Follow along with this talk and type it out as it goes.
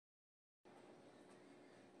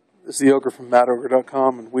This is the Ogre from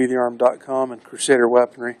MattOgre.com and WeTheArm.com and Crusader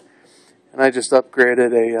Weaponry. And I just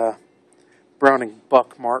upgraded a Browning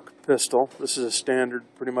Buckmark pistol. This is a standard,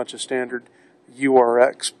 pretty much a standard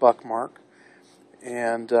URX Buckmark.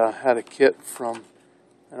 And had a kit from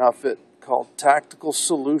an outfit called Tactical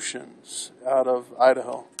Solutions out of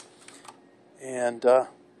Idaho. And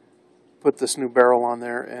put this new barrel on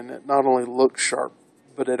there, and it not only looks sharp,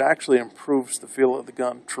 but it actually improves the feel of the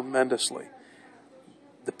gun tremendously.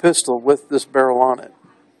 The pistol with this barrel on it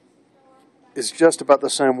is just about the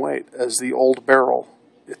same weight as the old barrel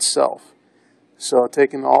itself. So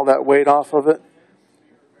taking all that weight off of it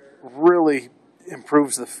really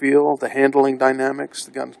improves the feel, the handling dynamics.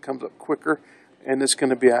 The gun comes up quicker, and it's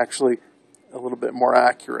going to be actually a little bit more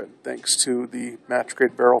accurate thanks to the match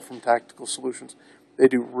grade barrel from Tactical Solutions. They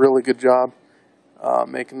do a really good job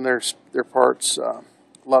making their parts. A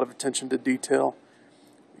lot of attention to detail.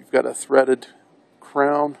 You've got a threaded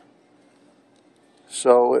crown,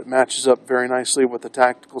 so it matches up very nicely with the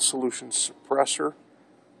Tactical Solutions suppressor.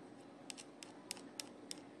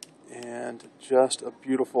 And just a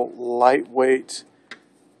beautiful, lightweight,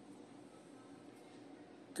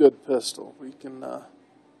 good pistol. You can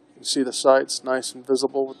see the sights nice and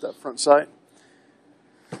visible with that front sight.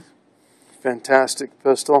 Fantastic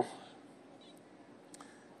pistol.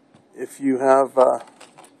 If you have a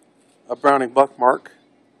Browning Buckmark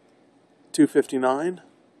 259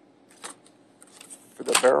 for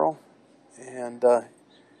the barrel, and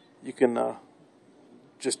you can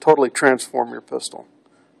just totally transform your pistol.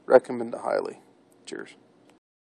 Recommend it highly. Cheers.